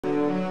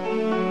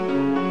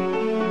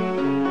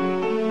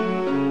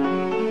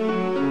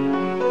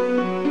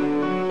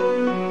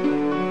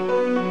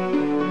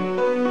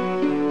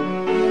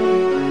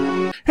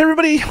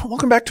everybody.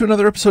 Welcome back to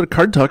another episode of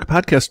Card Talk, a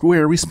podcast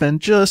where we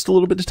spend just a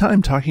little bit of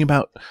time talking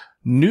about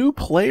new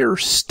player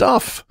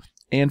stuff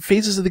and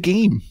phases of the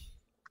game.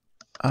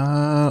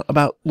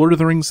 About Lord of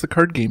the Rings, the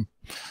card game.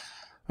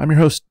 I'm your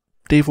host,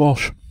 Dave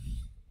Walsh.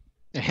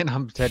 And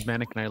I'm Ted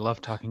Manick, and I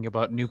love talking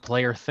about new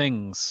player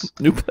things.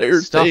 New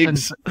player stuff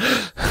things.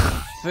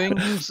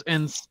 Things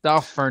and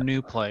stuff for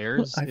new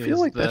players. I feel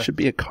like that should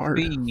be a card.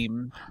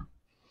 Theme.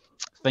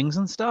 Things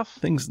and stuff?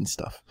 Things and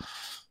stuff.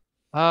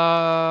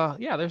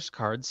 Yeah, there's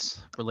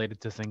cards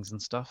related to things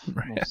and stuff.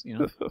 Right.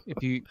 Most,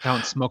 if you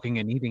count smoking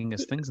and eating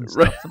as things and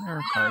stuff, Right. then there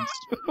are cards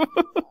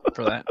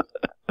for that.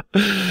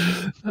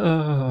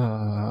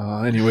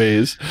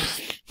 Anyways.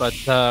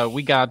 But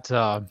we got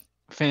a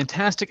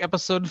fantastic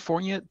episode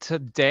for you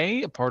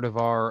today, a part of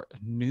our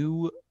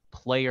new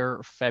player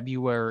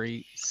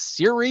February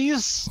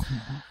series.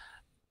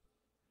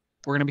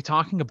 We're going to be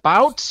talking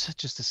about,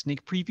 just a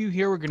sneak preview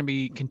here, we're going to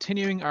be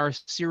continuing our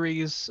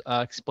series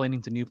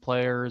explaining to new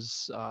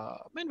players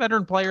and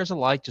veteran players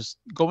alike, just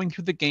going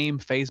through the game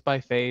phase by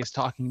phase,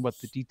 talking about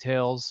the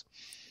details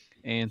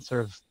and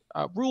sort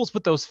of rules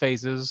with those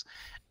phases.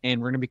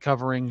 And we're going to be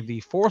covering the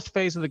fourth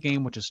phase of the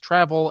game, which is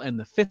travel, and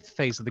the fifth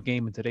phase of the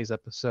game in today's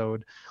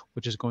episode,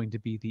 which is going to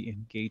be the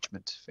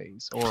engagement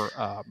phase, or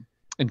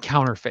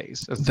encounter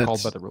phase, as it's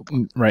called by the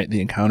rulebook. Right,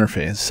 the encounter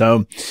phase.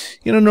 So,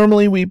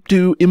 normally we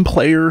do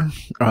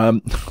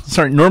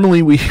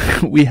normally we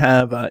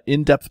have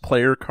in-depth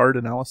player card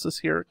analysis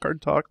here at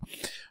Card Talk.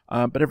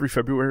 But every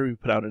February we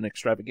put out an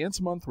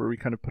extravaganza month where we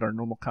kind of put our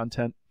normal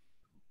content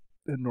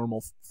and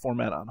normal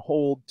format on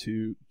hold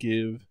to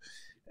give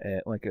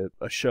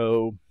a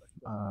show,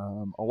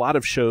 a lot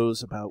of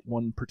shows about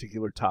one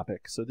particular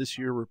topic. So this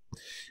year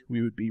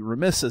we would be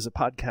remiss as a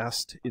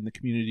podcast in the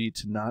community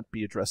to not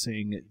be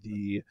addressing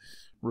the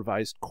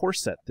revised core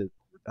set that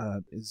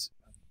is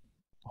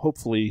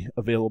hopefully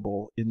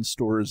available in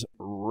stores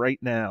right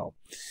now.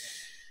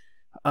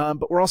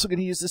 But we're also going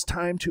to use this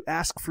time to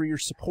ask for your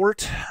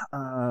support.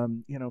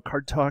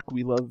 Card Talk,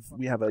 we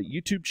have a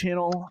YouTube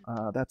channel.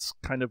 That's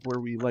kind of where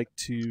we like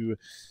to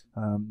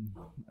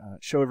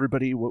show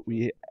everybody what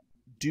we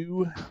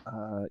do.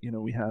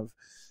 We have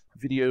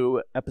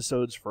video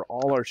episodes for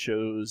all our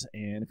shows,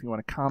 and if you want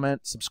to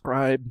comment,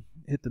 subscribe,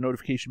 hit the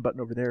notification button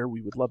over there,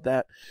 we would love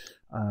that.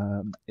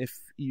 If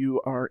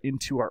you are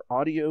into our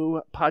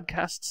audio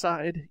podcast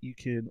side, you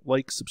can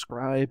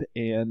subscribe,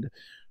 and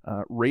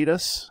rate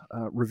us,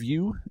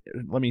 review.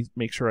 Let me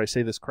make sure I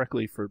say this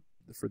correctly for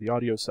the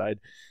audio side.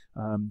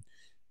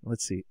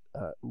 Let's see,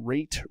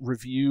 rate,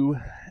 review,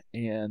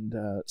 and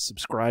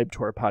subscribe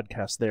to our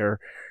podcast there.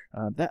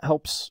 That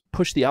helps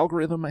push the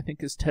algorithm, I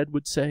think, as Ted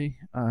would say,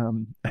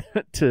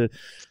 to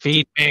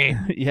feed me.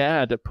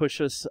 Yeah, to push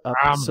us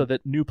up so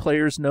that new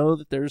players know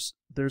that there's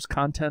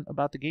content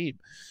about the game.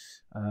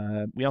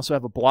 We also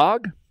have a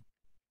blog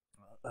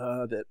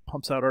that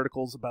pumps out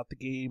articles about the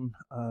game,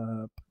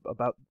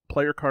 about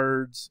player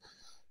cards,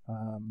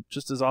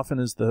 just as often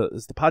as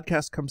the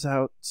podcast comes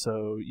out.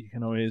 So you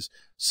can always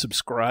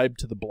subscribe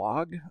to the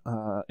blog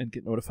and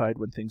get notified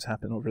when things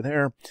happen over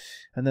there.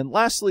 And then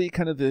lastly,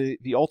 kind of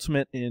the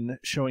ultimate in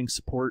showing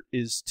support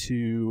is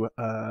to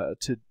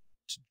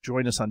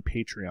join us on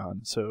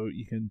Patreon. So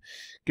you can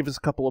give us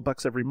a couple of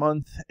bucks every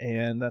month,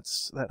 and that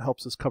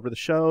helps us cover the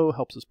show,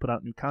 helps us put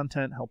out new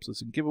content, helps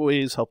us in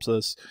giveaways, helps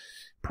us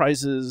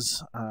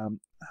prizes,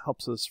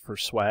 helps us for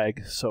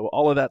swag. So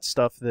all of that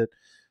stuff that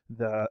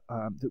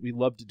we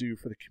love to do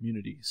for the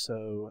community.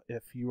 So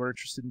if you are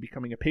interested in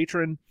becoming a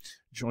patron,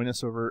 join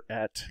us over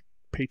at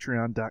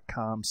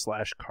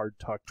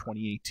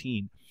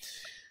patreon.com/cardtalk2018.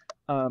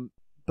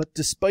 But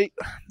despite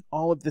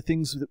all of the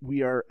things that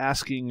we are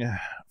asking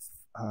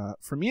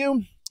from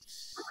you,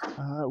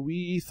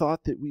 we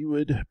thought that we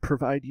would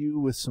provide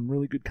you with some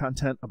really good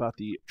content about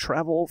the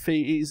travel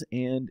phase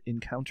and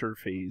encounter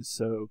phase.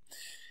 So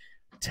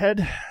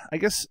Ted, I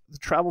guess the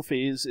travel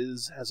phase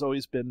has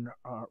always been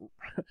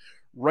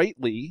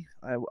rightly,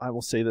 I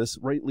will say this,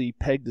 rightly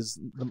pegged as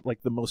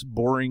the most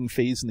boring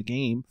phase in the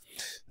game.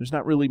 There's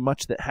not really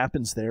much that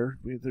happens there.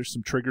 There's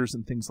some triggers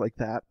and things like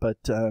that,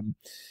 but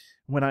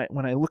when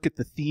I look at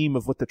the theme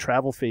of what the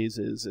travel phase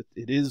is, it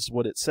is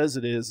what it says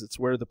it is. It's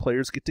where the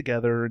players get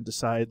together and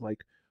decide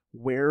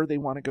where they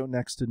want to go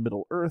next in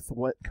Middle Earth,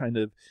 what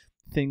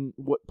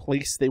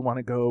place they want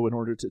to go in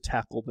order to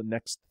tackle the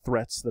next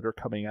threats that are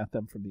coming at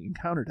them from the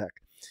encounter deck.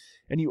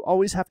 And you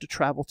always have to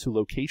travel to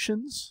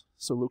locations.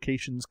 So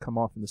locations come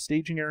off in the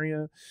staging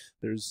area.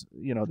 There's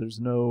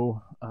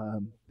no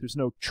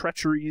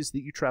treacheries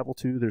that you travel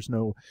to. There's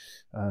no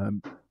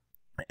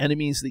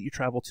enemies that you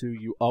travel to.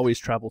 You always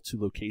travel to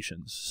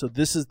locations. So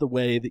this is the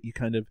way that you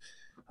kind of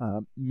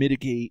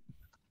mitigate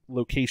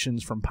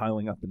locations from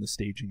piling up in the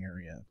staging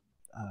area,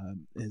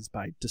 is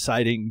by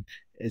deciding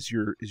as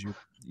your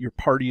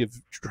party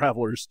of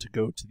travelers to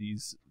go to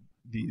these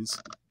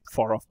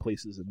far off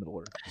places in Middle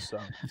Earth. So.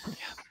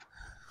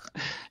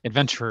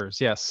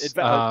 Adventurers, yes.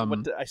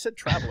 I said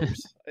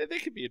travelers. They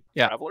could be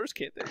travelers,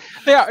 can't they?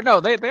 They are. No,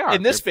 they are.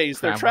 In this phase,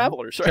 they're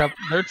travelers. Right?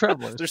 They're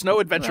travelers. There's no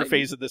adventure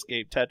phase in this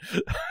game, Ted.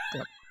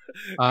 Yep.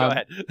 Go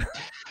ahead.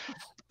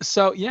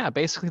 So yeah,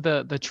 basically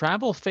the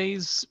travel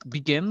phase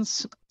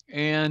begins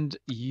and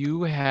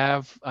you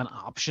have an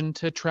option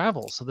to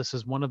travel. So this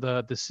is one of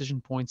the decision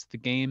points of the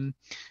game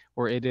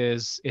where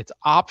it's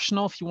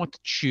optional if you want to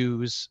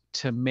choose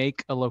to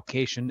make a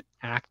location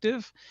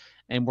active.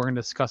 And we're going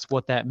to discuss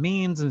what that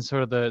means and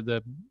sort of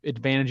the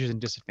advantages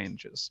and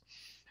disadvantages.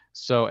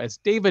 So as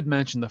David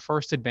mentioned, the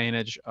first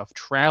advantage of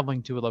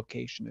traveling to a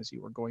location is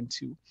you are going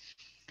to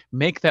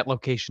make that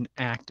location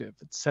active.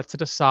 It sets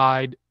it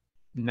aside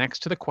next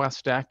to the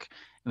quest deck,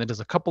 and it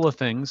does a couple of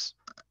things.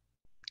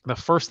 The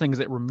first thing is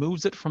it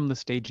removes it from the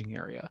staging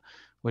area,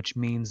 which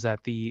means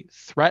that the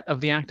threat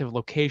of the active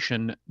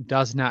location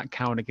does not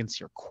count against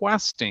your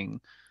questing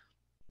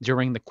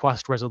during the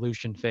quest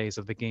resolution phase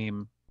of the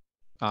game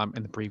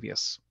in the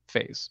previous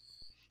phase.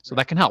 So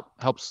that can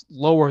helps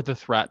lower the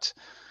threat.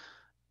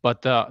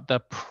 But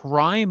the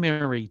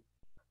primary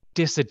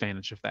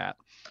disadvantage of that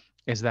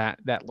is that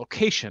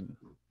location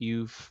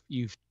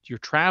you're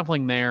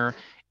traveling there,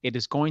 it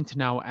is going to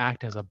now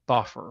act as a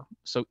buffer.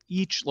 So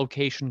each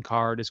location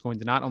card is going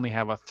to not only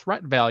have a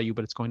threat value,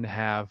 but it's going to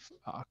have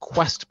a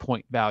quest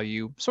point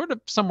value, sort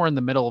of somewhere in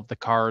the middle of the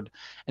card,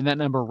 and that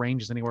number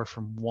ranges anywhere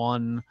from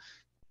 1,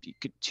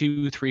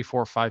 2, 3,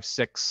 4, 5,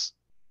 6,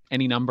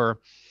 any number.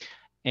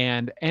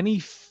 And any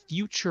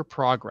future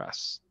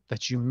progress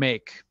that you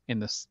make in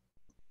this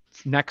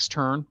next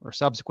turn or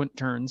subsequent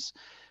turns,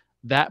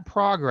 that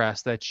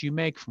progress that you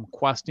make from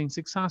questing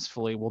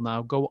successfully will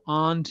now go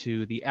on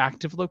to the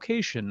active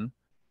location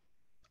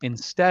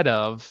instead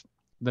of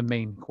the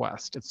main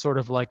quest. It's sort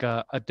of like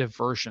a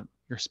diversion.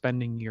 You're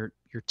spending your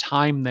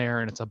time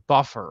there, and it's a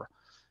buffer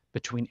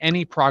between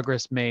any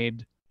progress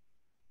made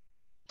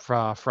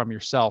from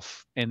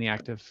yourself and the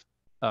active.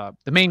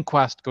 The main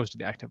quest goes to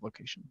the active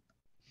location.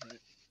 Right.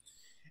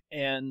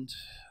 And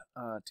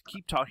to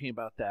keep talking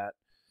about that,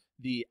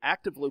 the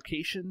active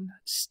location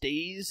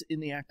stays in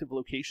the active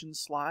location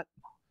slot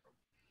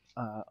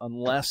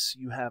unless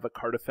you have a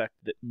card effect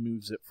that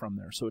moves it from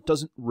there. So it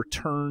doesn't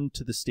return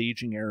to the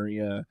staging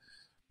area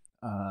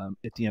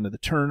at the end of the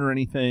turn or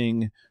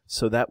anything.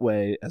 So that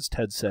way, as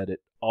Ted said,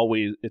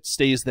 it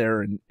stays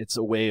there, and it's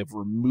a way of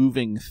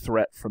removing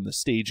threat from the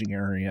staging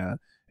area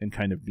and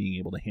kind of being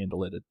able to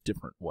handle it a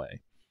different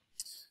way.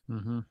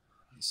 Mm-hmm.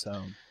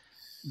 So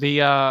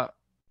the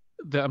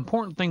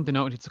important thing to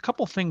note, it's a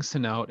couple things to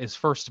note, is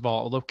first of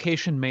all, a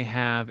location may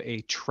have a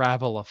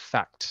travel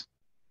effect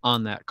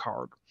on that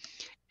card.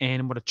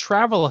 And what a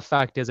travel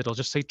effect is, it'll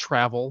just say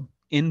travel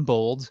in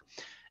bold.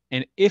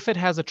 And if it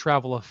has a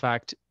travel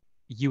effect,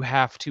 you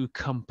have to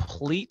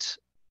complete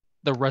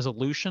the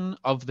resolution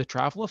of the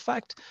travel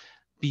effect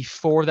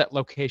before that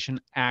location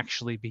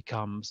actually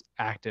becomes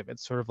active.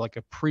 It's sort of like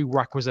a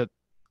prerequisite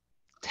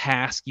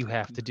task you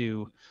have to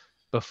do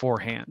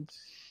beforehand.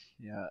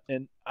 Yeah,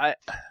 and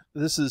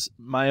this is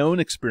my own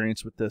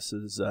experience with this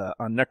is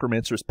on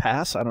Necromancer's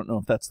Pass. I don't know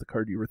if that's the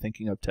card you were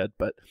thinking of, Ted,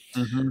 but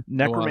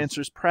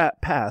Necromancer's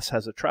Pass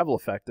has a travel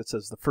effect that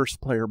says the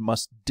first player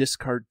must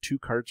discard 2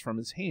 cards from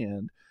his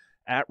hand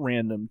at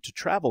random to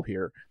travel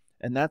here,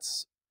 and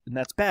that's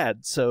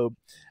bad. So,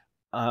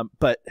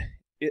 but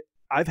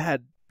I've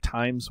had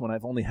times when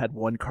I've only had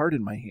 1 card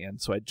in my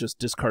hand, so I just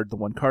discard the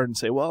 1 card and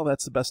say, well,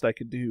 that's the best I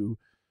can do,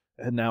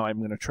 and now I'm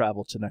going to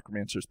travel to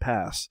Necromancer's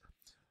Pass.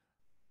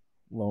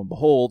 Lo and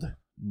behold,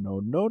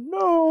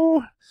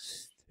 no.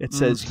 It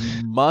says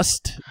you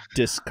must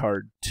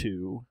discard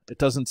 2. It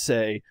doesn't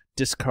say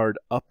discard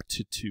up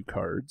to 2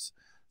 cards.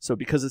 So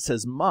because it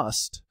says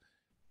must,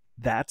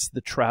 that's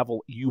the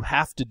travel. You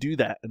have to do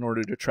that in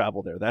order to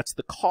travel there. That's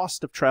the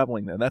cost of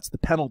traveling there. That's the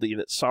penalty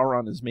that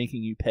Sauron is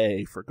making you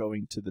pay for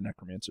going to the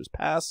Necromancer's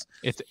Pass.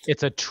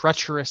 It's a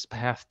treacherous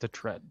path to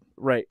tread.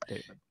 Right.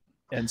 David.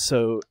 And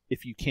so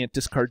if you can't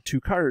discard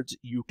 2 cards,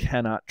 you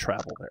cannot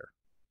travel there.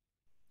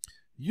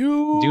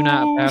 You do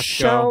not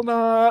shall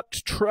not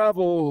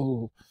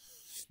travel.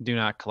 Do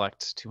not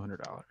collect $200.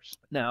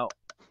 Now,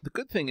 the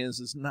good thing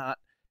is not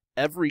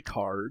every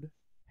card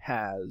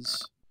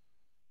has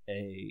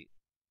a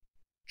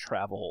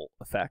travel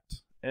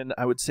effect, and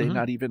I would say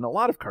not even a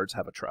lot of cards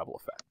have a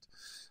travel effect.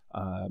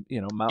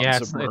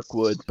 Mountains of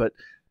Mirkwood, but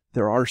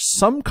there are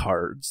some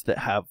cards that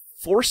have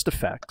forced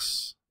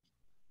effects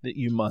that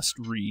you must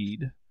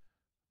read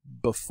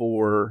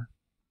before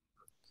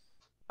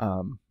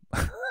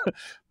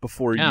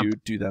before you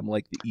do them,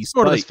 like the East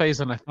Bite. This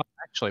phase, and I thought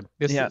actually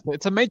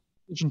it's a major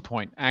decision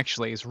point.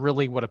 Actually, is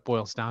really what it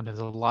boils down to. There's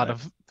a lot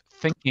of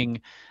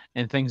thinking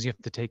and things you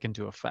have to take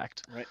into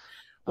effect. Right.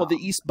 Well, the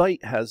East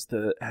Bite has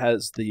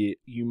the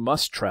you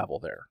must travel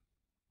there,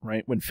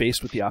 right? When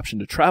faced with the option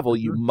to travel,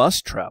 you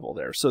must travel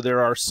there. So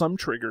there are some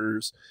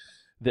triggers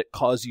that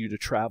cause you to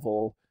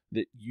travel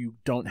that you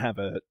don't have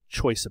a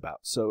choice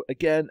about. So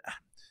again,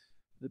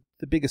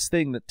 the biggest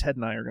thing that Ted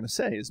and I are going to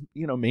say is,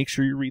 make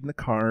sure you're reading the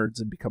cards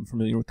and become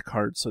familiar with the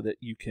cards so that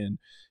you can,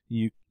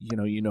 you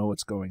know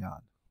what's going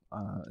on.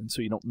 And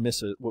so you don't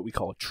miss what we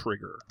call a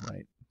trigger,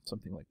 right?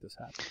 Something like this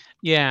happens.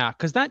 Yeah,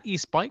 because that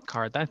East Bite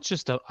card, that's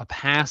just a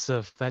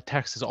passive. That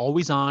text is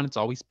always on. It's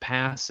always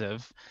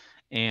passive.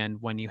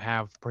 And when you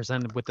have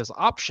presented with this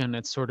option,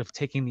 it's sort of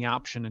taking the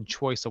option and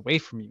choice away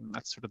from you. And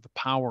that's sort of the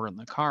power in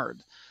the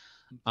card.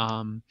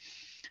 And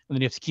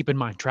then you have to keep in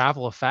mind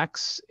travel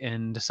effects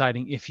and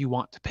deciding if you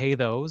want to pay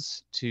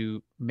those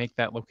to make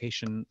that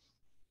location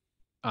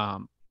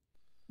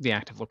the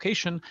active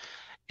location.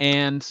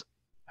 And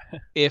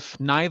if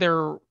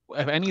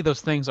any of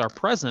those things are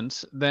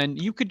present, then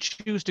you could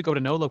choose to go to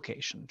no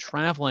location.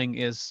 Traveling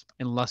is,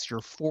 unless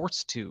you're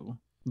forced to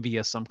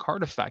via some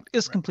card effect,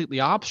 is completely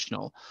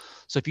optional.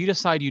 So if you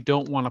decide you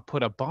don't want to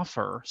put a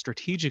buffer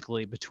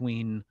strategically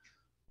between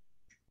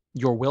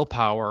your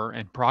willpower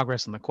and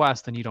progress in the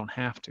quest, then you don't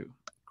have to.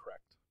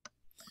 Correct.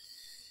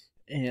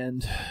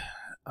 And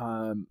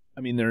I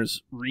mean,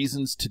 there's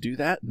reasons to do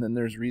that, and then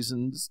there's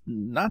reasons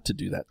not to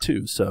do that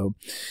too. So,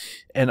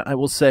 and I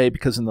will say,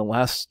 because in the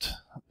last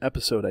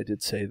episode I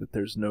did say that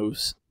there's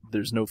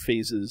no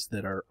phases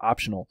that are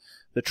optional.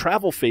 The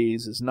travel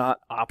phase is not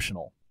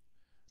optional.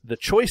 The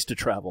choice to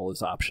travel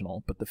is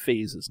optional, but the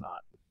phase is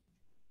not.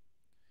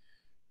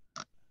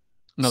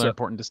 Another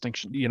important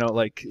distinction. You know,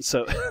 like,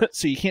 so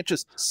you can't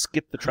just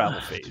skip the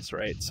travel phase,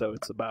 right? So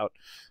it's about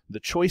the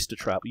choice to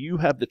travel. You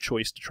have the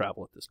choice to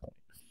travel at this point.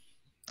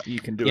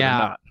 You can do it or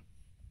not.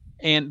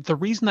 And the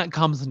reason that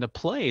comes into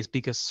play is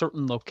because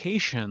certain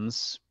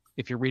locations,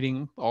 if you're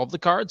reading all of the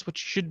cards,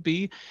 which you should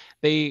be,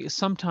 they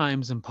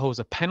sometimes impose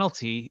a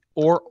penalty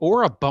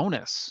or a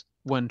bonus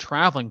when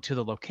traveling to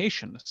the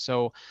location.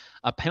 So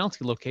a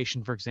penalty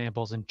location, for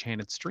example, is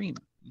Enchanted Stream.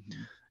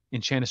 Mm-hmm.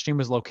 Enchanted Stream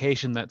is a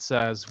location that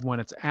says when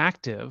it's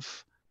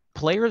active,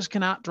 players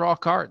cannot draw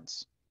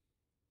cards.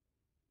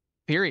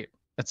 Period.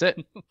 That's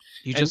it.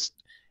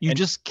 You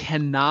just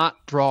cannot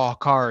draw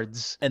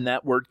cards. And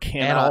that word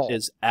cannot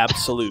is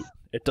absolute.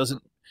 It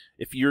doesn't,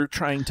 if you're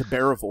trying to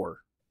Barivore,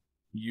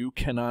 you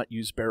cannot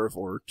use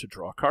Barivore to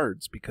draw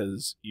cards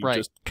because you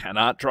just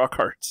cannot draw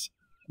cards.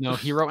 No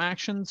hero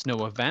actions,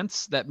 no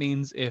events. That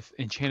means if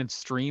Enchanted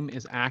Stream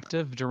is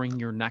active during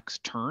your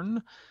next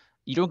turn,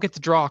 you don't get to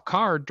draw a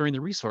card during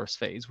the resource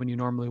phase when you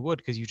normally would,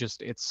 because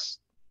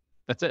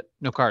that's it.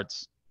 No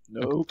cards.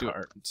 No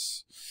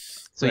cards.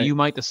 So you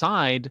might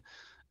decide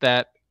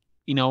that,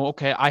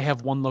 okay, I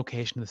have one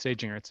location in the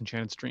staging area, it's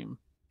Enchanted Stream.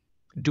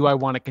 Do I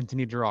want to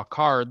continue to draw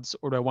cards,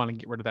 or do I want to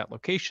get rid of that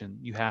location?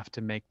 You have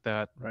to make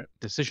that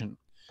decision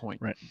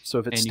point. Right. So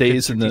if it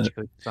stays in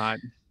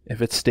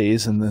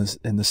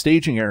the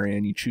staging area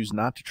and you choose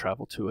not to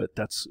travel to it,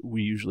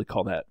 we usually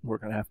call that, we're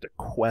going to have to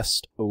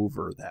quest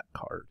over that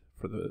card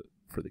for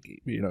the game,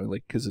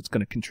 because it's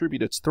going to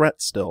contribute its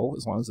threat still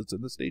as long as it's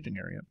in the staging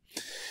area.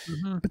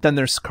 Mm-hmm. But then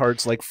there's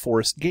cards like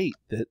Forest Gate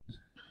that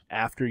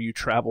after you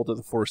travel to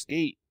the Forest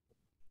Gate,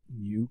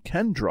 you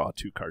can draw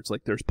 2 cards.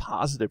 Like there's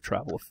positive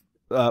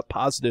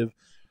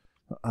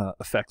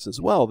effects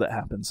as well that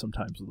happen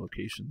sometimes with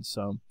locations.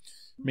 So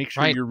make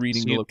sure you're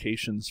reading the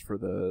locations for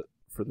the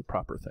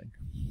proper thing.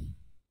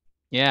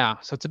 Yeah,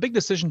 so it's a big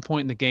decision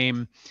point in the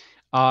game.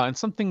 And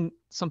something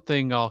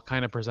I'll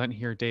kind of present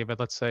here, David.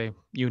 Let's say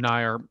you and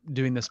I are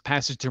doing this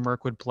Passage to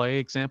Mirkwood play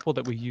example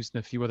that we used in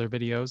a few other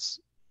videos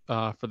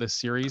for this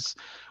series.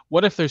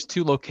 What if there's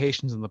 2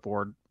 locations on the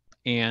board,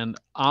 and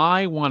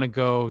I want to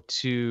go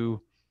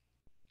to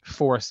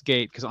Forest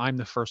Gate because I'm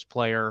the first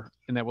player,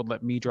 and that would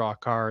let me draw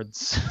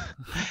cards.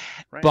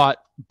 But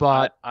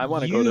I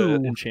want to go to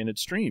Enchanted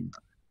Stream,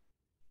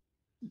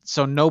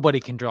 so nobody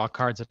can draw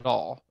cards at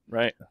all.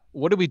 Right.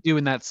 What do we do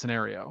in that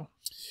scenario?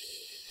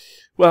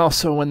 Well,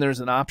 so when there's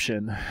an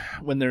option,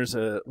 when there's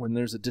a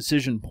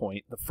decision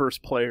point, the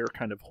first player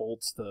kind of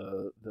holds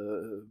the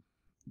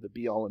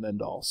be all and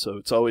end all. So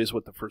it's always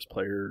what the first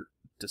player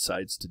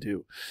decides to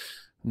do.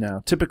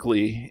 Now,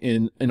 typically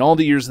in all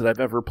the years that I've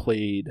ever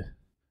played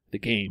the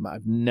game,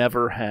 I've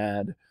never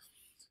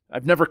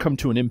come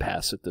to an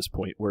impasse at this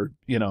point where,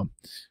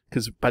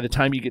 because by the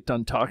time you get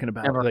done talking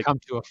about never come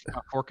to a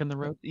fork in the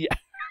road. Yeah.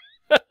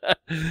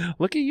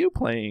 Look at you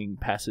playing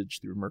Passage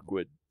Through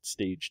Mirkwood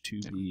Stage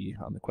 2B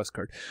on the quest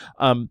card.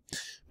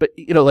 But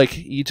you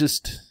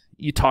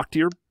talk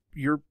to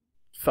your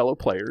fellow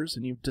players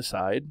and you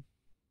decide,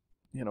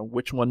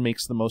 which one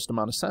makes the most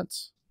amount of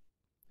sense.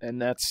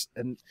 And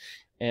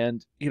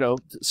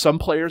some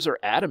players are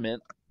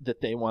adamant that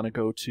they want to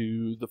go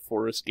to the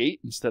Forest Gate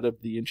instead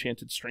of the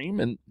Enchanted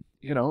Stream,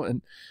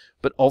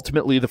 but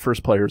ultimately the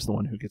first player is the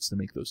one who gets to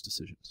make those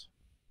decisions.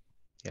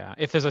 Yeah,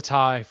 if there's a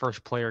tie,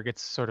 first player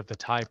gets sort of the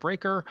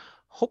tiebreaker.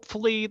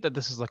 Hopefully that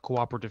this is a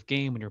cooperative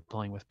game when you're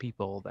playing with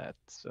people that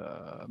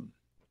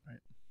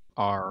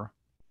are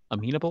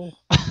amenable.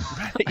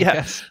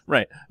 Yeah,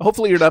 right.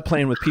 Hopefully you're not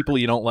playing with people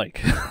you don't like.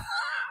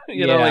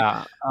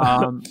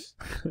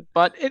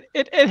 But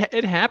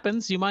it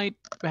happens. You might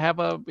have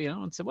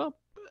and say, well,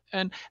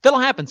 and that'll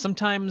happen.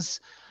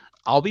 Sometimes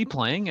I'll be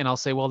playing and I'll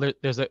say, well,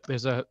 there's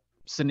a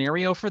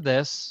scenario for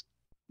this.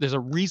 There's a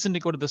reason to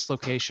go to this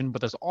location, but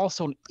there's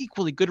also an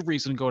equally good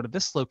reason to go to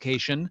this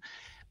location.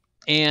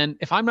 And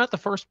if I'm not the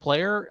first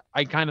player,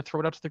 I kind of throw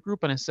it out to the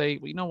group and I say,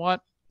 well, you know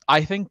what?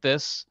 I think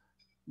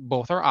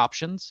both are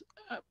options.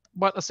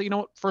 But let's say,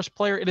 first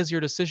player, it is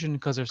your decision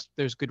because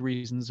there's good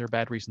reasons or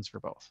bad reasons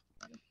for both.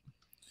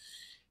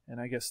 And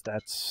I guess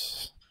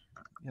that's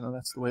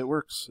that's the way it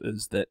works.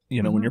 Is that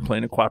when you're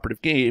playing a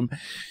cooperative game,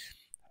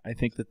 I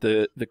think that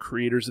the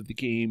creators of the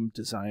game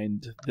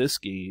designed this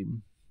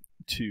game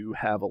to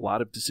have a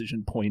lot of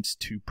decision points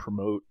to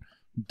promote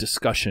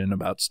discussion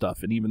about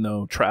stuff. And even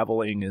though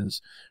traveling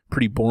is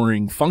pretty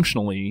boring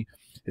functionally,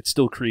 it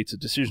still creates a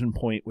decision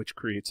point, which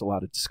creates a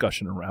lot of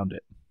discussion around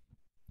it.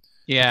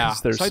 Yeah.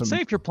 So I'd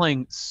say if you're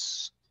playing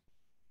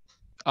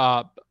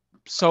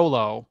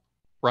solo,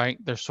 right,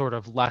 there's sort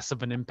of less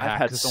of an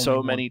impact. I've had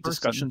so many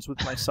discussions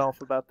with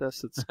myself about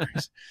this. It's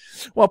crazy.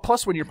 Well,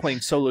 plus when you're playing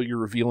solo, you're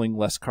revealing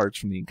less cards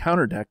from the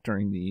encounter deck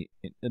during the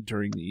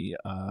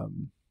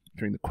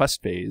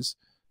quest phase,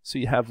 so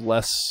you have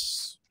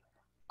less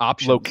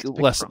options,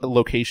 less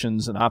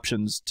locations and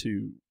options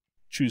to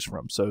choose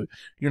from. So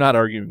you're not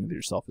arguing with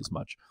yourself as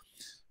much.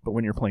 But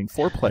when you're playing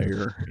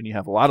 4-player and you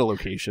have a lot of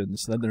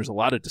locations, then there's a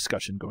lot of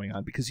discussion going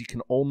on because you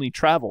can only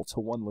travel to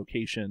one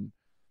location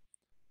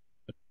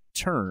a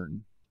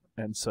turn,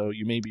 and so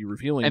you may be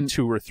revealing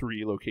 2 or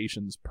 3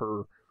 locations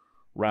per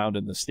round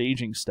in the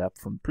staging step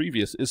from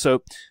previous.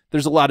 So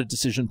there's a lot of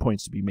decision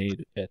points to be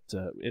made at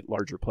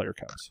larger player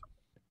counts.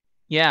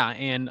 Yeah,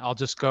 and I'll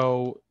just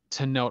go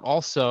to note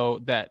also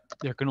that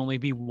there can only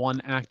be one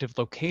active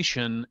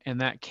location, and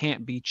that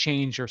can't be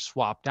changed or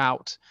swapped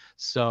out.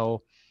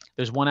 So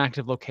there's one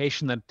active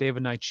location that David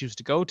and I choose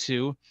to go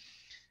to.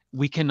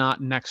 We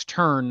cannot next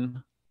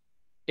turn,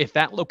 if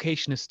that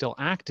location is still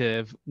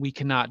active, we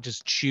cannot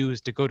just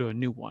choose to go to a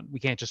new one. We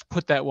can't just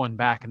put that one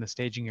back in the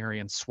staging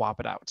area and swap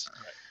it out.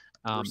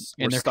 And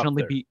there can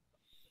only be...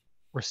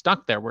 We're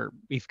stuck there.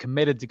 We've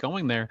committed to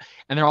going there,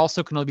 and there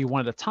also can only be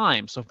one at a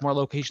time. So if more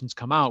locations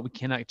come out, we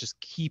cannot just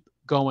keep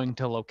going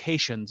to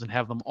locations and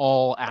have them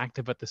all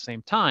active at the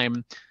same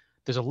time.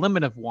 There's a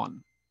limit of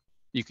one.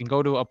 You can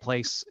go to a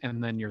place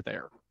and then you're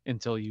there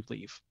until you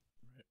leave.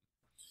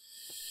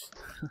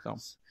 So,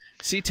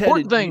 see, Ted,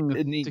 important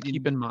thing to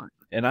keep in mind.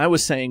 And I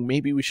was saying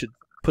maybe we should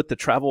put the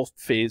travel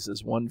phase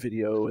as one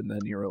video, and then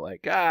you were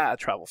like,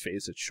 travel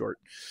phase, it's short.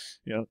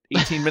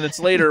 18 minutes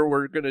later,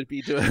 we're going to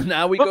be doing,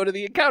 now we go to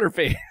the encounter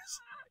phase.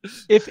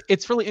 If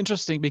it's really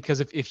interesting because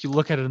if you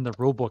look at it in the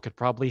rule book, it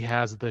probably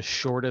has the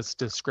shortest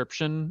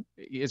description.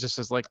 It just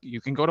says like,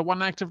 you can go to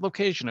one active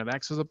location. It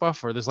acts as a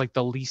buffer. There's like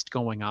the least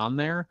going on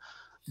there.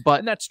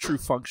 And that's true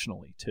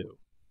functionally too.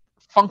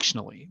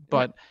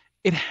 But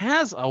it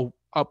has a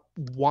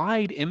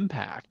wide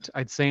impact,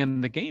 I'd say, in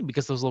the game,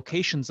 because those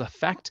locations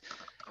affect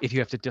if you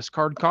have to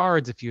discard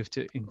cards, if you have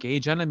to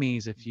engage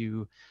enemies, if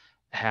you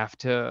have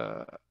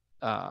to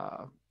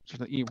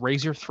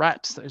raise your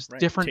threats. There's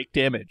different take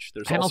damage.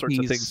 There's penalties. All sorts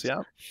of things.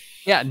 Yeah.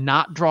 Yeah.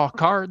 Not draw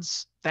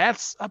cards.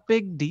 That's a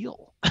big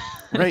deal.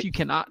 Right. If you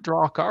cannot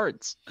draw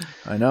cards.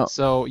 I know.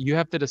 So you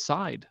have to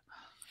decide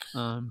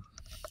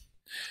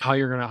how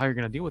you're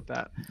gonna deal with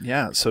that.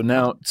 Yeah. So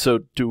now,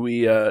 do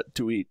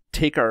we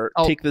take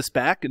this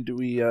back, and do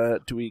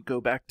we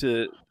go back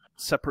to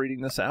separating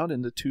this out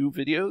into 2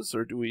 videos,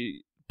 or do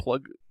we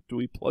plug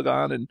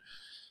on and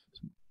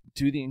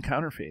do the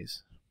encounter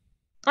phase?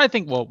 I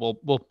think we'll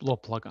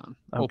plug on.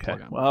 We'll okay.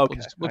 plug on. Well, okay.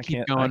 We'll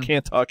keep going. I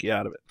can't talk you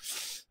out of it.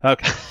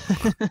 Okay.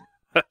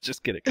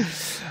 Just kidding.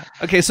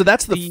 Okay, so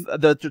that's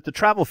the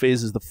travel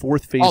phase is the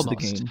 4th phase of the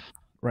game,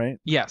 right?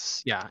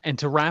 Yes. Yeah. And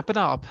to wrap it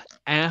up,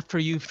 after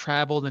you've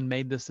traveled and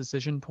made this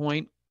decision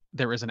point,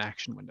 there is an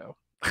action window.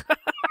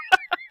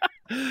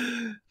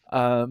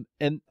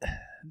 And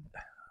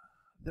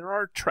there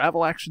are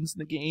travel actions in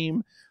the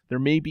game. There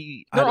may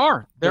be. There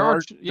are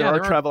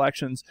travel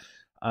actions.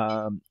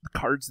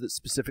 Cards that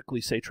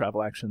specifically say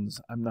travel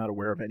actions. I'm not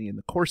aware of any in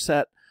the core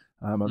set.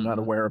 I'm not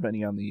aware of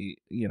any on the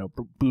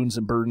boons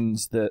and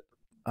burdens that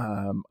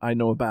I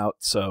know about.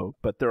 So,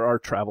 but there are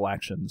travel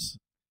actions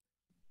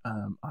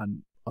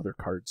on other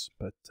cards.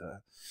 But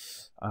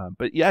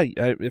yeah,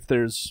 if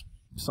there's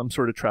some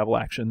sort of travel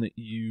action that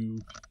you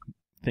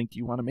think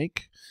you want to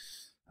make,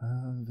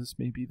 this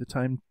may be the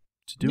time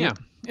to do it. Yeah,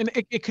 and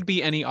it could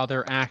be any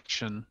other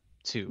action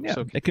too. Yeah,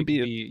 so it could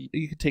be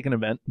you could take an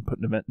event and put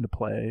an event into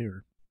play,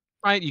 or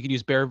right. You could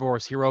use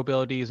Bearvor's hero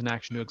ability as an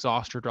action to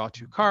exhaust or draw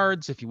 2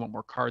 cards if you want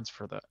more cards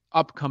for the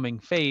upcoming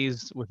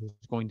phase, which is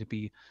going to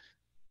be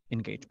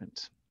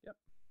engagement. Yep.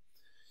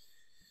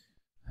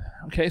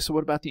 Okay, so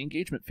what about the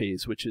engagement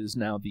phase, which is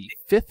now the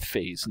 5th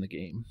phase in the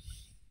game?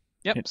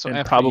 Yep.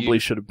 And probably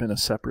should have been a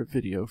separate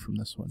video from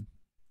this one.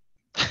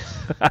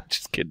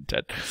 Just kidding,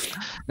 Ted.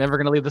 Never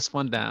going to leave this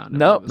one down.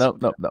 No.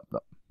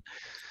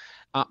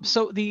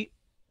 So the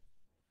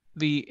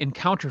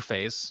encounter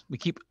phase, we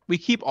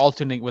keep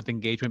alternating with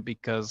engagement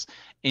because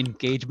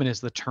engagement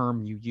is the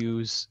term you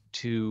use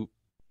to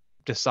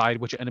decide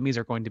which enemies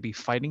are going to be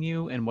fighting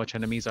you and which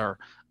enemies are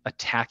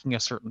attacking a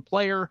certain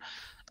player.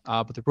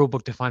 But the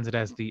rulebook defines it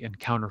as the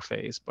encounter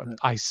phase. But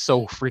I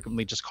so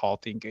frequently just call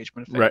it the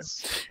engagement phase. Right.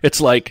 It's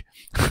like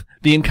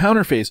the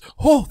encounter phase.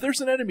 Oh, there's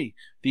an enemy.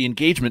 The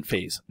engagement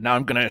phase. Now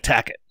I'm going to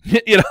attack it.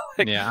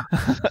 Yeah.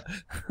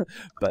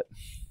 But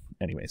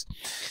anyways.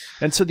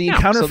 And so the Yeah,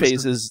 encounter so this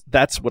phases,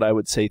 that's what I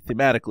would say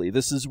thematically.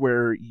 This is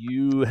where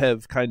you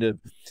have kind of,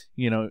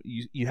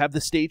 you have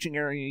the staging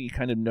area, you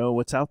kind of know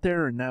what's out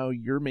there, and now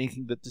you're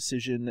making the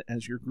decision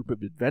as your group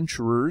of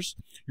adventurers,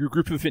 your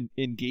group of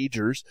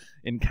engagers,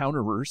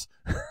 encounterers,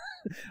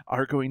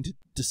 are going to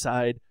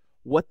decide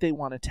what they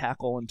want to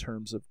tackle in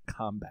terms of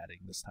combating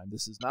this time.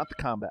 This is not the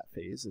combat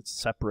phase. It's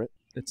separate.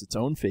 It's its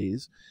own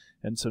phase.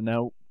 And so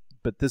now,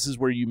 but this is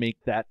where you make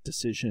that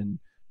decision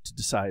to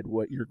decide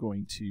what you're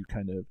going to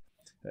kind of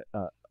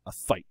a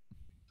fight.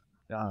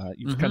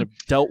 You've kind of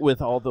dealt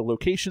with all the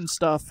location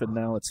stuff, and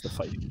now it's the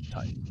fighting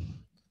time.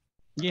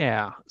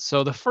 Yeah.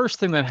 So the first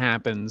thing that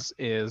happens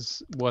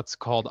is what's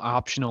called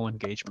optional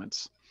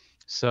engagements.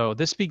 So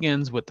this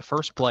begins with the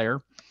first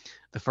player.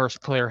 The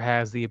first player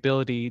has the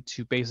ability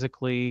to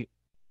basically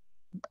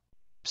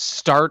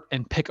start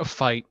and pick a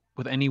fight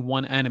with any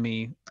one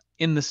enemy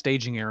in the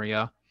staging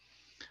area.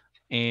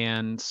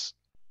 And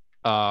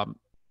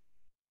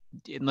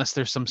unless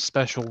there's some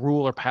special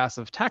rule or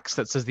passive text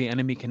that says the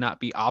enemy cannot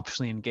be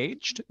optionally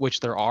engaged,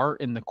 which there are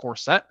in the core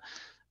set,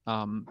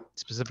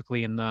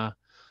 specifically at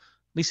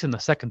least in the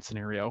second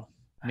scenario,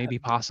 maybe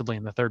possibly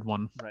in the third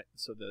one. Right.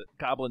 So the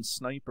goblin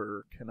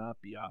sniper cannot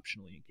be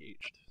optionally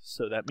engaged.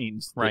 So that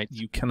means right. that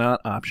you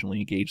cannot optionally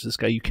engage this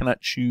guy. You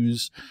cannot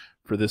choose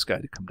for this guy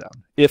to come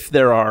down if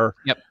there are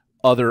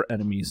other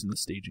enemies in the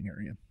staging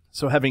area.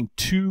 So having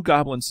 2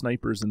 goblin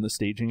snipers in the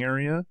staging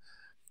area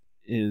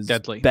is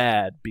deadly.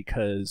 Bad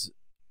because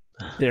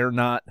they're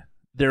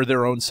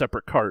their own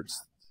separate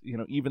cards.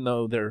 Even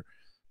though they're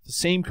the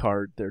same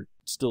card, they're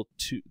still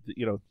two.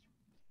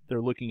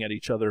 They're looking at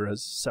each other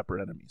as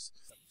separate enemies.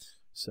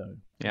 So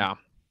yeah,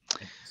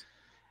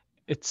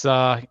 it's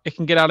it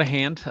can get out of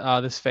hand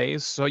this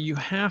phase. So you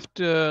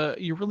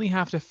really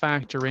have to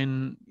factor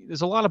in.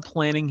 There's a lot of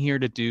planning here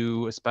to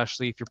do,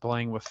 especially if you're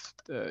playing with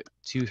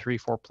 2, 3,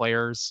 4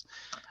 players,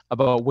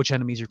 about which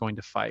enemies you're going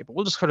to fight. But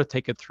we'll just kind of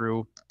take it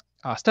through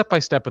step by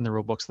step in the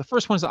rule books. The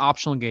first one is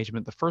optional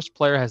engagement. The first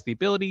player has the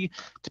ability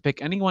to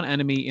pick any one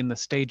enemy in the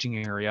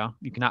staging area.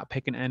 You cannot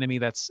pick an enemy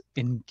that's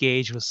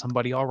engaged with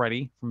somebody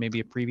already from maybe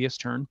a previous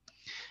turn.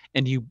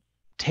 And you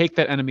take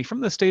that enemy from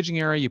the staging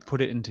area, you put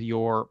it into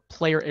your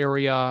player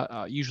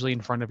area, usually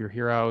in front of your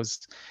heroes,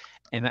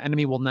 and the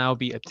enemy will now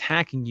be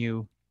attacking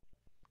you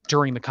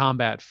during the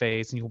combat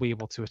phase, and you'll be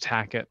able to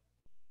attack it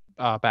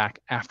back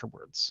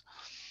afterwards.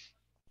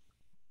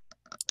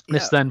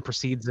 This then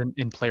proceeds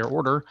in player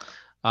order.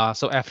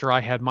 So after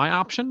I had my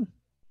option,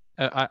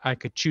 I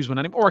could choose one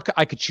enemy, or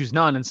I could choose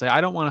none and say,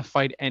 I don't want to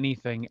fight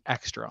anything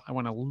extra. I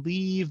want to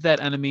leave that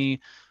enemy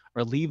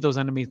or leave those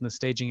enemies in the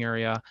staging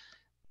area.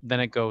 Then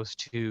it goes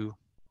to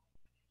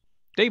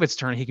David's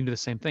turn. He can do the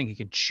same thing. He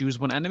can choose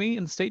one enemy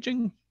in the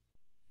staging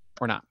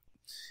or not.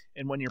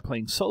 And when you're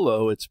playing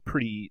solo, it's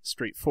pretty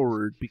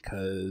straightforward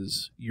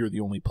because you're the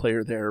only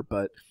player there.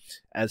 But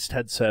as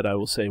Ted said, I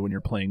will say when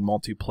you're playing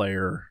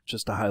multiplayer,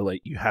 just to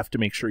highlight, you have to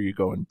make sure you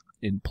go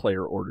in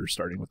player order,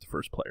 starting with the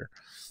first player.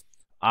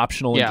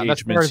 Optional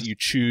engagements, you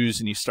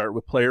choose and you start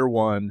with player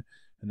 1,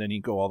 and then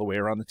you go all the way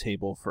around the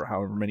table for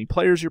however many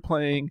players you're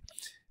playing.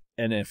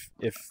 And if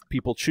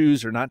people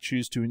choose or not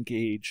choose to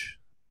engage,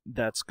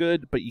 that's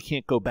good, but you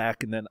can't go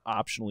back and then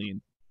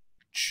optionally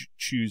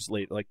choose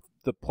later. Like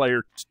the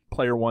player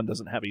 1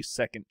 doesn't have a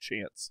second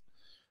chance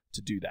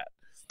to do that.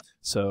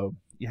 So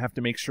you have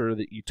to make sure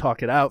that you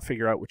talk it out,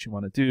 figure out what you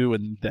want to do,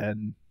 and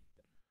then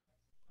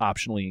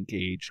optionally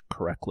engage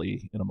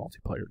correctly in a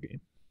multiplayer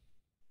game.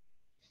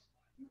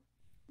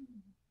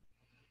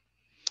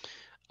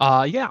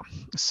 Yeah.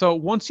 So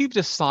once you've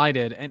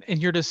decided,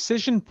 and your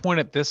decision point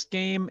at this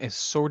game is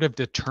sort of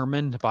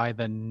determined by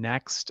the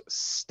next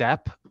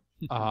step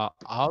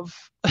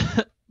of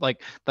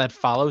like that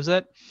follows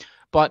it.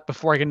 But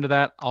before I get into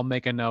that, I'll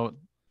make a note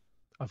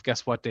of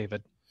guess what,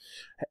 David?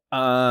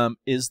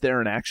 Is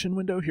there an action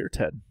window here,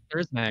 Ted? There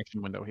is an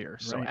action window here.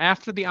 Right. So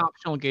after the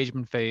optional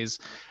engagement phase,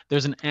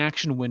 there's an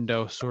action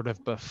window sort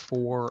of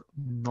before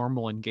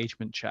normal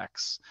engagement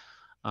checks.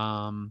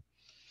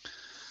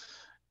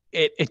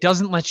 It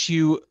doesn't let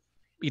you,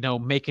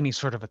 make any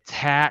sort of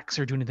attacks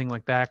or do anything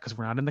like that because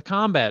we're not in the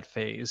combat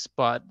phase.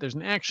 But there's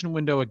an action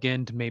window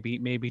again to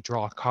maybe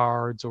draw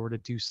cards or to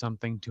do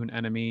something to an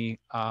enemy.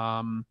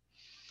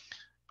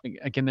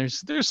 Again,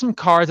 there's some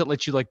cards that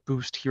let you like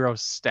boost hero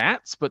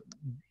stats, but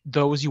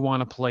those you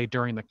want to play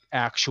during the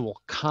actual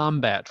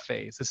combat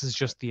phase. This is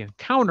just the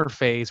encounter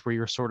phase where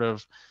you're sort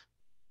of,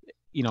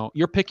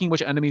 you're picking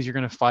which enemies you're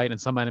going to fight,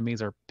 and some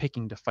enemies are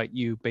picking to fight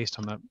you based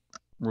on the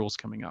rules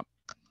coming up,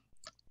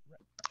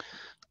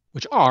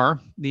 which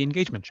are the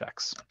engagement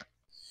checks.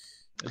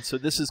 And so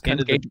this is kind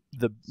of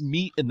the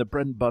meat and the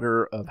bread and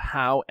butter of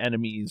how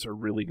enemies are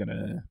really going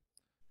to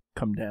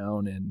come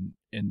down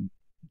and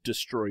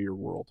destroy your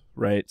world,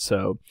 right?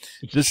 So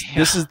this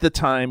is the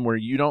time where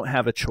you don't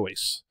have a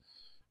choice,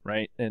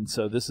 right? And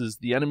so this is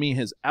the enemy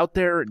is out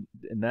there,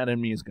 and that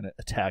enemy is going to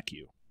attack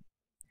you.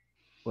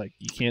 Like,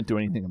 you can't do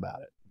anything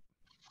about it.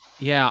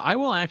 Yeah, I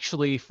will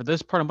actually, for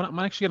this part, I'm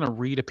actually going to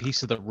read a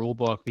piece of the rule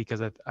book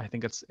because I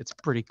think it's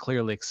pretty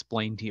clearly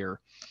explained here.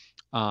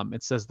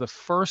 It says the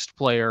first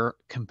player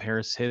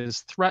compares his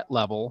threat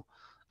level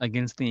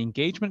against the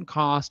engagement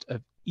cost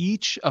of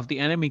each of the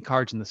enemy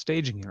cards in the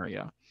staging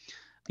area.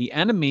 The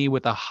enemy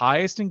with the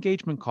highest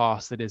engagement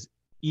cost that is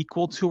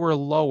equal to or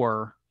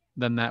lower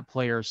than that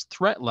player's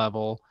threat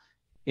level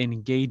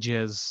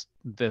engages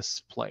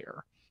this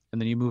player. And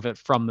then you move it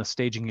from the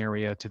staging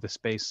area to the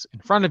space in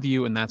front of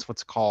you, and that's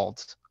what's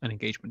called an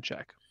engagement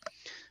check.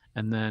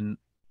 And then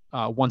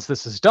once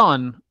this is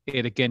done,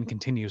 it again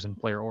continues in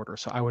player order.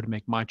 So I would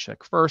make my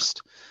check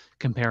first,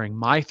 comparing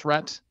my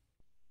threat.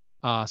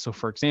 So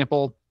for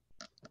example,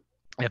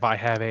 if I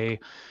have a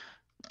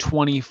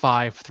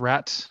 25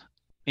 threat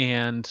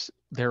and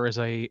there is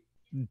a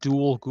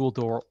dual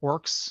Gul'Dor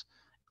Orcs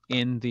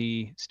in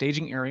the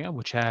staging area,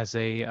 which has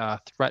a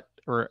threat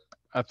or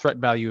a threat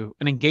value,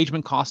 an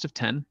engagement cost of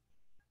 10,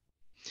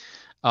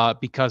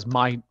 because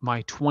my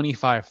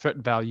 25 threat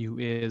value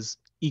is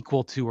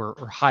equal to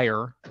or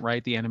higher,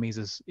 right? The enemy's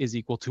is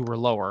equal to or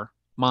lower,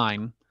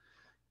 mine.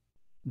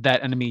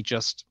 That enemy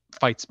just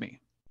fights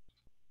me.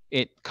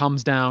 It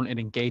comes down, it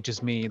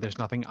engages me. There's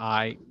nothing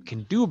I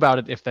can do about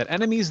it. If that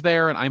enemy's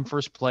there and I'm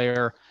first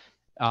player,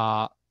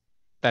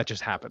 that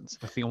just happens.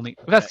 That's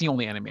the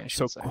only enemy I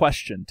should say. So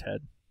question,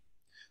 Ted.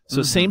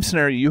 So same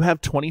scenario, you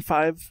have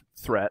 25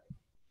 threat.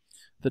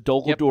 The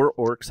Dol Guldur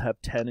Orcs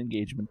have 10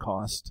 engagement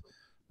cost,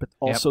 but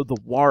also the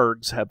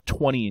Wargs have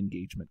 20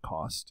 engagement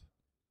cost.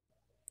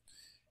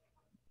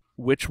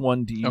 Which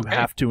one do you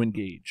have to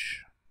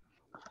engage?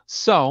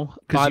 So,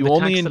 because you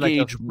only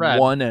engage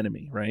one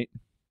enemy, right?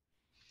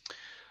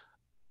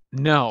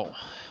 No.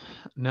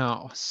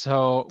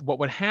 So what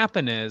would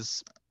happen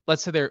is,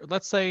 let's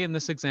say in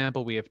this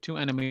example we have two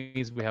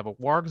enemies. We have a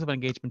Wargs of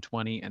engagement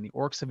 20 and the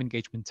Orcs of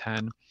engagement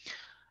 10.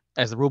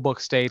 As the rulebook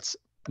states,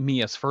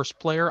 me as first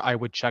player, I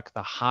would check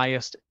the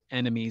highest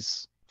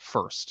enemies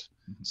first.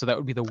 So that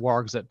would be the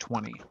Wargs at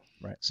 20.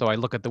 Right. So I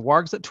look at the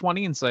Wargs at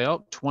 20 and say,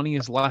 oh, 20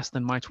 is less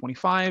than my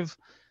 25.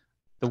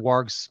 The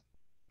Wargs,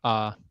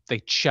 they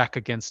check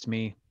against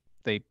me.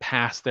 They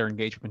pass their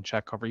engagement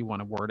check, however you want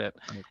to word it,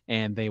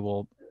 and they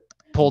will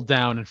pull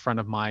down in front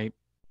of my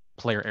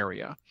player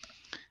area.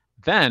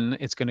 Then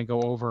it's going to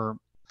go over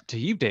to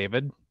you,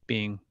 David,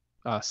 being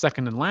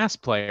second and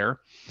last player.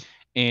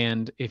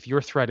 And if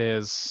your threat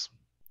is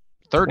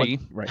 30,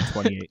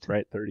 28,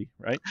 right? 30,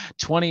 right?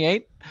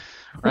 28,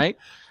 right?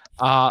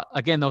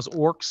 Again, those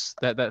orcs,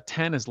 that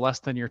 10 is less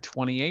than your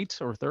 28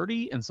 or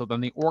 30, and so then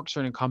the orcs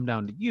are going to come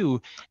down to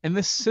you, and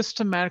this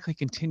systematically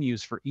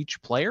continues for each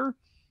player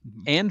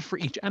and for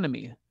each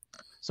enemy.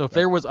 So if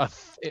there was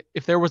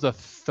a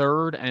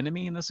third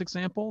enemy in this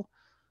example,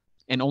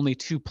 and only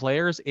two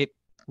players, it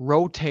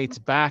rotates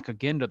back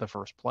again to the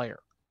first player.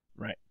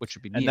 Right. Which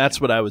would be and that's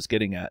what I was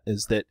getting at,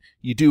 is that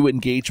you do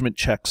engagement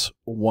checks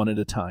one at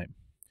a time.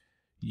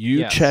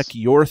 You check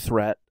your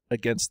threat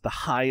against the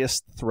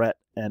highest threat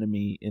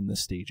enemy in the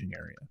staging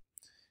area.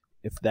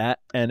 If that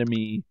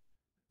enemy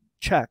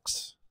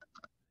checks,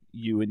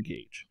 you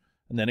engage.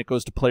 And then it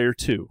goes to player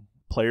 2.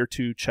 Player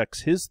 2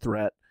 checks his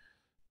threat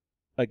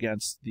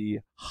against the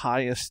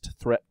highest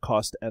threat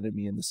cost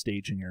enemy in the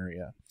staging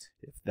area.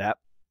 If that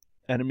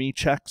enemy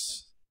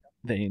checks,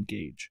 they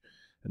engage.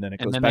 And then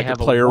it goes back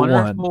to player 1. And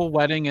then they have a wonderful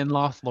wedding in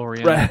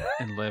Lothlorien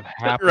and live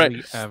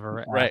happily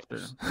ever after.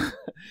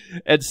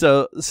 And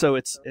so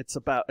it's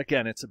about,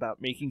 again, it's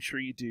about making sure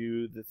you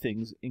do the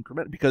things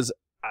incremental, because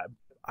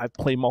I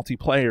play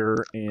multiplayer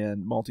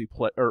and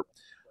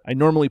I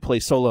normally play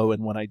solo,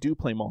 and when I do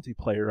play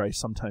multiplayer, I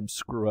sometimes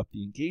screw up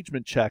the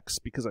engagement checks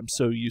because I'm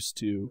so used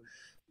to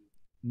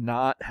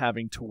not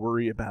having to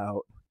worry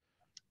about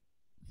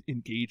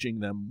engaging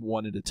them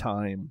one at a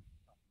time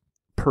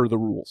per the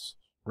rules,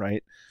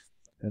 right?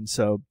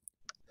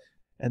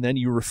 And then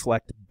you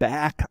reflect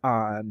back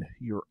on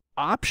your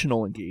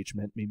optional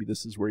engagement. Maybe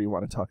this is where you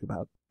want to talk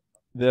about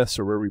this,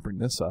 or where we bring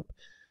this up.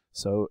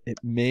 So it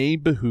may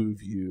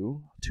behoove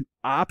you to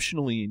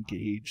optionally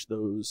engage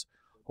those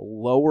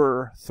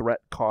lower threat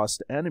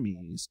cost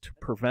enemies to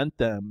prevent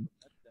them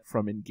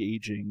from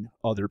engaging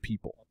other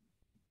people,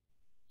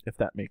 if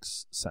that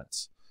makes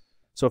sense.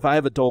 So if I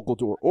have a Dol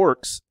Guldur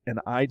Orcs and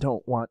I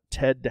don't want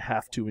Ted to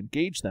have to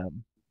engage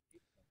them,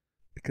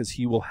 because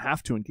he will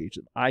have to engage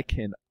them, I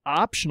can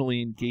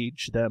optionally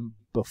engage them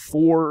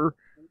before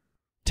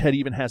Ted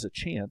even has a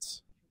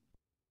chance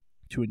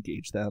to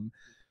engage them.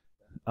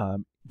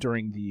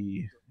 During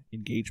the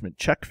engagement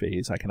check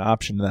phase, I can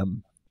option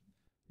them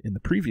in the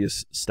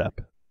previous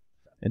step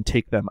and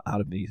take them out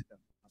of the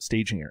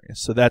staging area.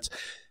 So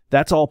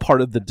that's all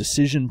part of the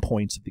decision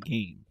points of the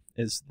game.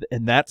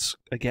 And that's,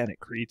 again, it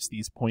creates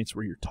these points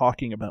where you're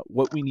talking about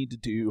what we need to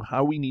do,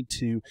 how we need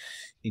to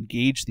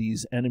engage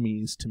these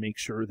enemies to make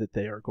sure that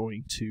they are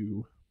going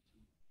to,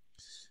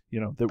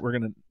 that we're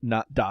going to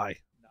not die,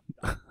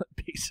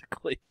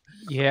 basically.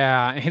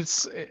 Yeah,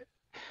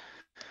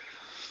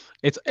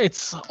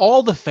 It's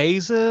all the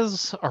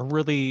phases are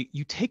really,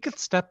 you take it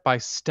step by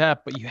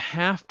step, but you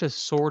have to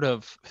sort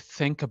of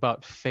think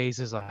about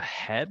phases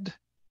ahead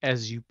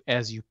as you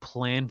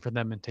plan for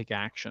them and take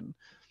action.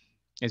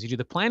 As you do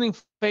the planning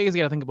phase,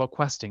 you got to think about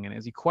questing, and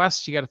as you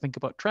quest, you got to think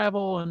about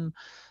travel, and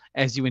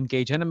as you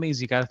engage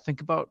enemies, you got to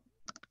think about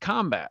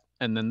combat,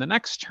 and then the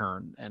next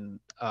turn, and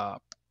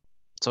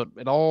so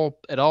it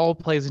all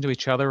plays into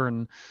each other,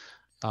 and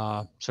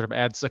sort of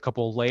adds a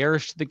couple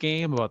layers to the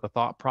game about the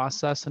thought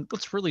process, and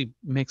what's really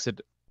makes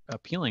it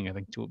appealing, I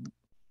think, to a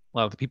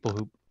lot of the people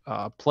who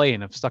play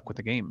and have stuck with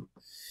the game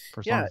for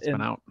as long as it's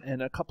been out.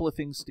 And a couple of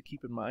things to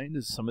keep in mind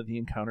is some of the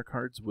encounter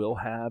cards will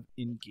have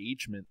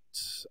engagement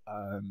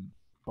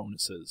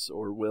bonuses,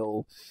 or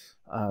will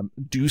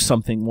do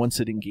something once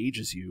it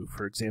engages you.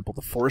 For example,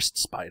 the forest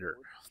spider.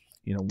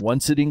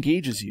 Once it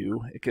engages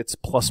you, it gets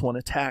 +1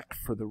 attack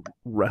for the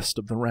rest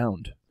of the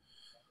round.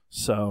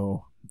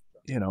 So,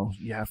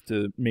 you have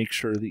to make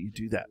sure that you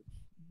do that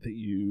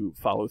you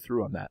follow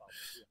through on that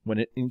when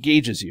it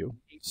engages you.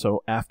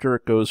 So after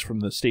it goes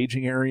from the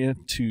staging area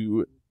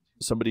to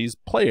somebody's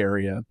play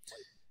area,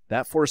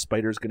 that forest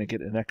spider is going to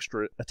get an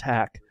extra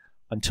attack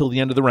until the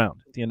end of the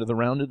round. At the end of the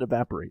round, it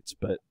evaporates,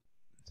 but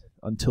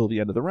until the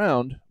end of the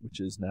round, which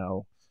is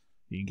now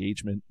the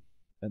engagement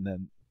and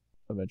then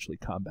eventually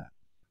combat.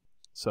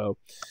 So,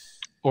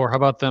 or how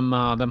about them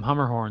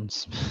Hummer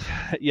horns?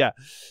 Yeah,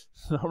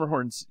 the Hummer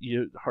horns,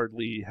 you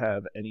hardly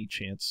have any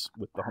chance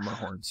with the Hummer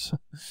horns.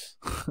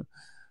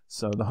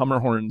 So the Hummer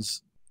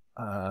horns,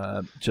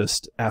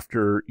 just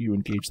after you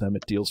engage them,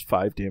 it deals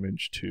 5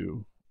 damage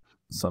to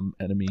some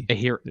enemy. A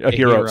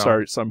hero.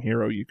 Sorry, some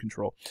hero you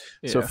control.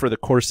 Yeah. So for the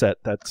core set,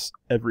 that's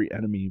every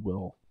enemy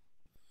will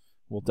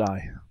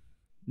die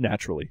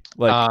naturally.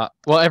 Like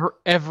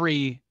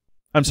every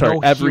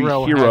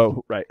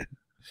hero right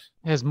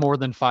has more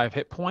than 5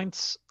 hit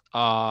points,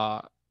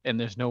 and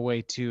there's no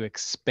way to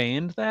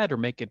expand that or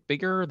make it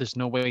bigger. There's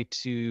no way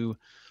to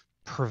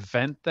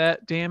prevent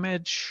that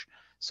damage,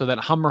 so that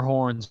Hummer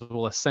horns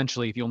will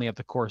essentially, if you only have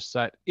the core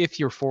set, if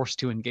you're forced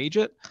to engage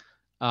it,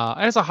 it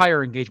has a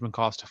higher engagement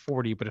cost of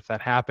 40, but if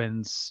that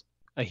happens,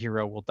 a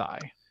hero will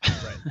die.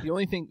 Right. The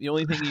only thing you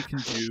can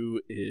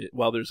do is,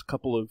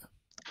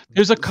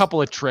 there's a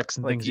couple of tricks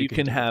and things you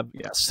can have.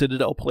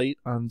 Citadel plate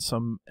on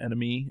some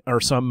enemy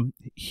or some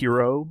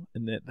hero,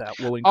 and that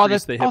will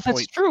increase the hit point.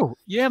 That's true.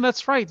 Yeah,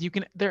 that's right.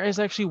 There is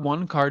actually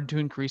one card to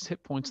increase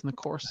hit points in the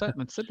core set,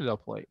 and it's Citadel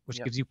plate,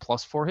 which gives you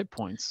 +4 hit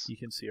points. You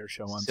can see our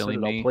show on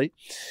Citadel plate.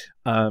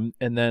 And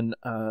then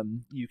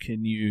you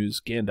can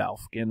use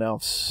Gandalf.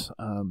 Gandalf's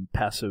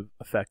passive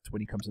effect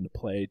when he comes into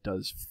play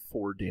does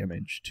 4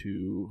 damage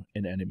to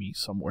an enemy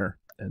somewhere,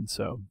 and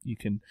so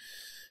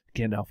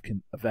Gandalf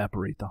can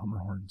evaporate the Hummer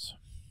horns.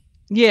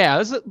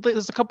 Yeah,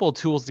 there's a couple of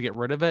tools to get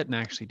rid of it and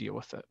actually deal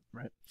with it.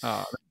 Right.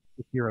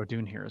 Hero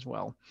Dune here as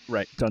well.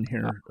 Right. Done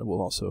here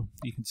will also.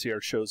 You can see our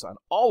shows on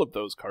all of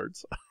those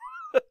cards.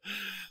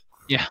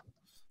 Yeah.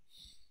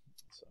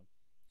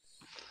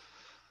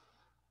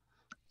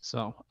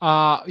 So,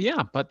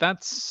 but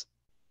that's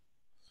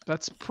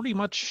pretty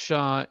much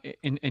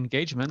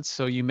engagement.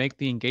 So you make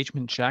the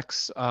engagement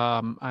checks.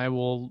 I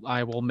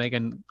will make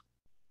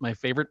my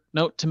favorite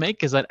note to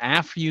make is that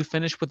after you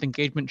finish with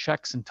engagement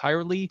checks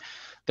entirely,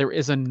 there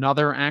is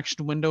another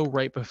action window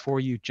right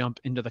before you jump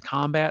into the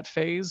combat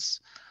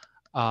phase,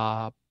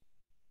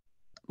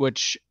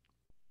 which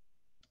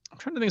I'm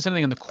trying to think of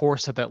something in the core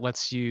set that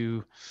lets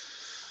you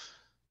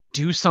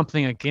do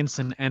something against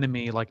an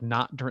enemy, like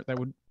not during that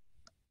would,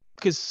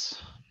 because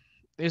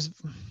there's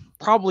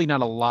probably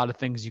not a lot of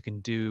things you can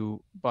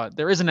do, but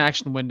there is an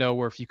action window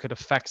where if you could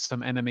affect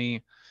some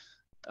enemy,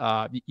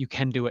 you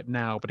can do it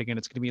now, but again,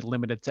 it's going to be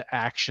limited to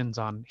actions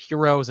on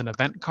heroes and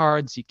event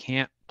cards. You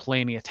can't play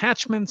any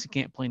attachments. You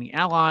can't play any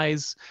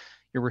allies.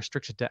 You're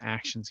restricted to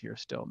actions here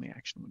still in the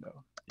action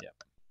window.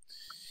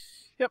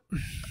 Yep.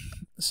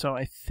 So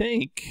I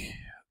think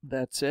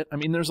that's it. I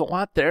mean, there's a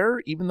lot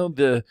there, even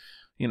though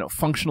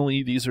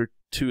functionally these are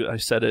two, I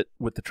said it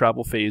with the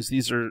travel phase,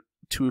 these are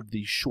 2 of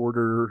the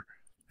shorter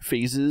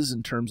phases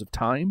in terms of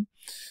time.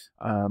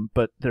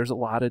 But there's a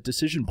lot of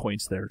decision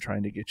points there,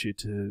 trying to get you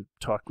to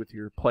talk with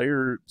your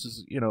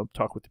players,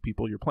 talk with the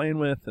people you're playing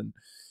with, and,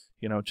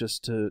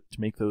 just to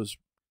make those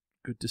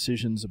good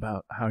decisions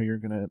about how you're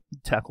going to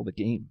tackle the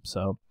game.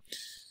 So,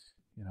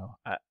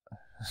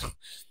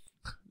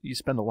 you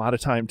spend a lot of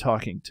time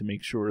talking to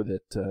make sure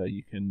that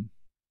you can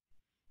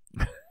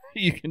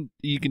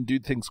you can do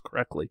things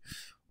correctly,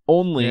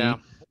 only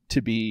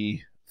to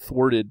be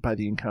thwarted by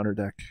the encounter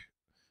deck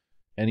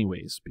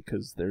anyways,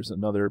 because there's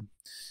another,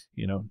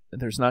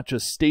 there's not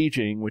just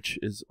staging, which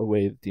is a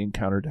way that the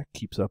encounter deck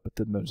keeps up, but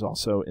then there's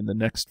also, in the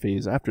next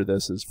phase after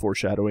this is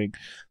foreshadowing,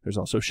 there's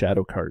also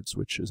shadow cards,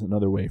 which is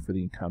another way for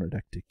the encounter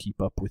deck to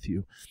keep up with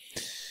you.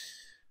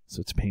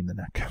 So it's a pain in the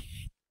neck.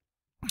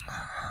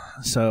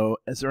 So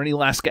is there any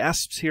last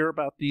gasps here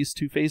about these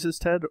 2 phases,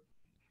 Ted?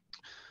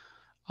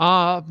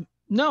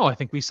 No, I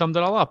think we summed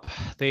it all up.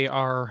 They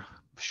are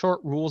short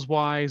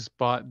rules-wise,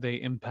 but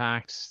they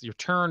impact your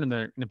turn and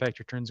they impact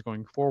your turns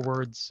going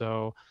forward.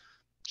 So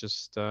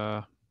Just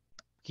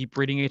keep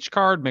reading each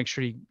card. Make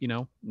sure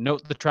you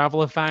note the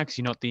travel effects.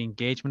 You note the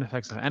engagement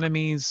effects of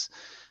enemies.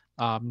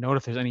 Note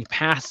if there's any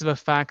passive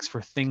effects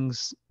for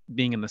things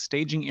being in the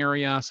staging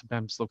area.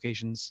 Sometimes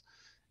locations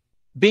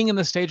being in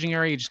the staging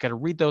area, you just got to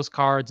read those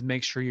cards and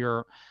make sure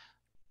you're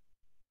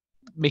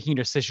making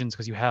decisions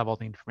because you have all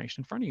the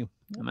information in front of you.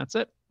 And that's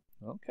it.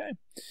 Okay.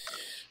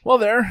 Well,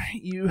 there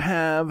you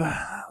have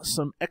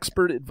some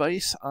expert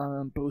advice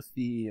on both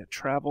the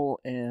travel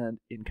and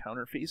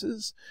encounter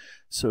phases.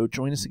 So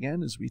join us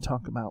again as we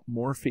talk about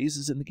more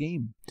phases in the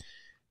game.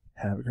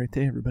 Have a great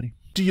day, everybody.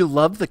 Do you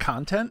love the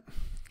content?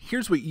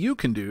 Here's what you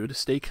can do to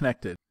stay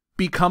connected.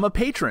 Become a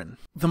patron.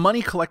 The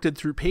money collected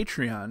through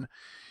Patreon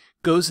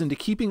goes into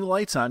keeping the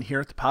lights on here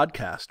at the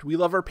podcast. We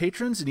love our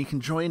patrons, and you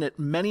can join at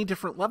many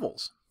different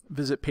levels.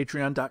 Visit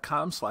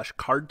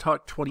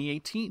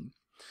patreon.com/cardtalk2018.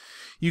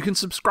 You can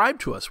subscribe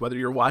to us, whether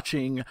you're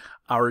watching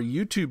our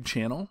YouTube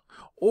channel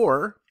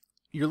or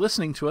you're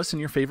listening to us in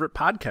your favorite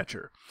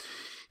podcatcher.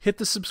 Hit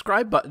the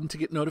subscribe button to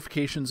get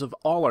notifications of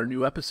all our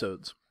new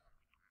episodes.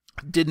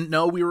 Didn't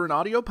know we were an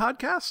audio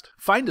podcast?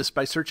 Find us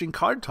by searching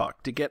Card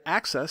Talk to get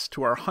access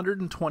to our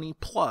 120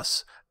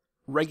 plus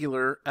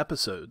regular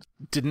episodes.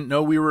 Didn't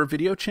know we were a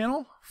video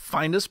channel?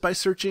 Find us by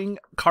searching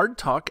Card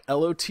Talk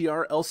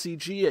LOTR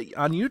LCG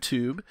on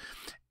YouTube.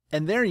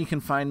 And there you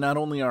can find not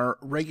only our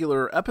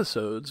regular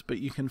episodes, but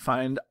you can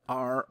find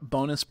our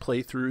bonus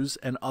playthroughs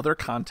and other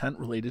content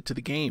related to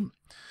the game.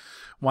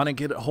 Want to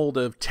get a hold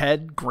of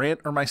Ted, Grant,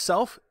 or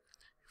myself?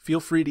 Feel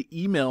free to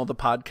email the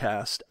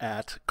podcast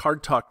at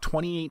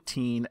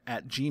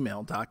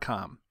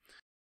cardtalk2018@gmail.com.